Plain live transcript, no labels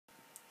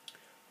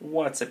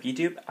What's up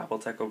YouTube, Apple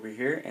Tech over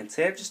here, and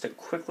today I have just a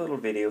quick little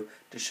video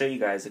to show you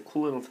guys a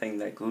cool little thing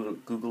that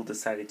Google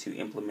decided to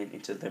implement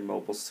into their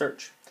mobile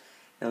search.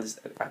 Now this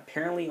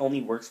apparently only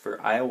works for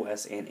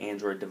iOS and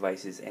Android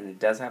devices, and it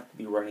does have to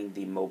be running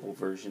the mobile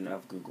version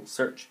of Google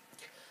Search.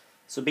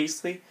 So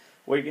basically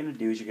what you're going to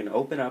do is you're going to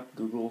open up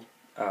Google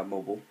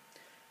Mobile,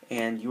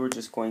 and you are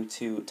just going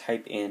to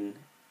type in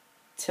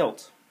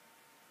tilt,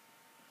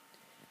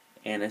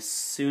 and as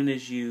soon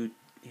as you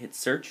hit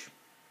search,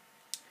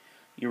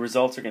 your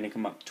results are going to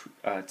come up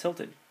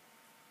tilted,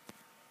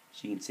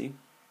 as you can see.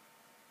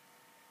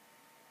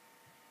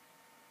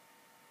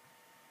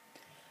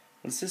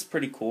 This is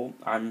pretty cool.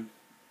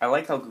 I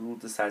like how Google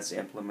decides to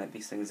implement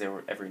these things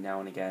every now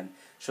and again.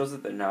 It shows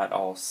that they're not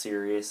all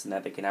serious and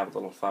that they can have a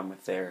little fun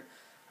with their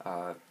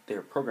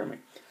programming.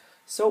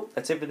 So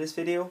that's it for this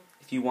video.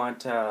 If you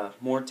want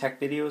more tech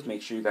videos,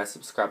 make sure you guys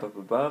subscribe up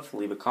above.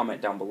 Leave a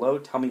comment down below.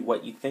 Tell me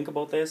what you think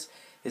about this.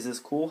 Is this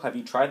cool? Have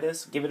you tried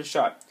this? Give it a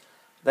shot.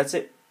 That's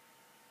it.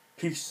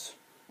 Peace.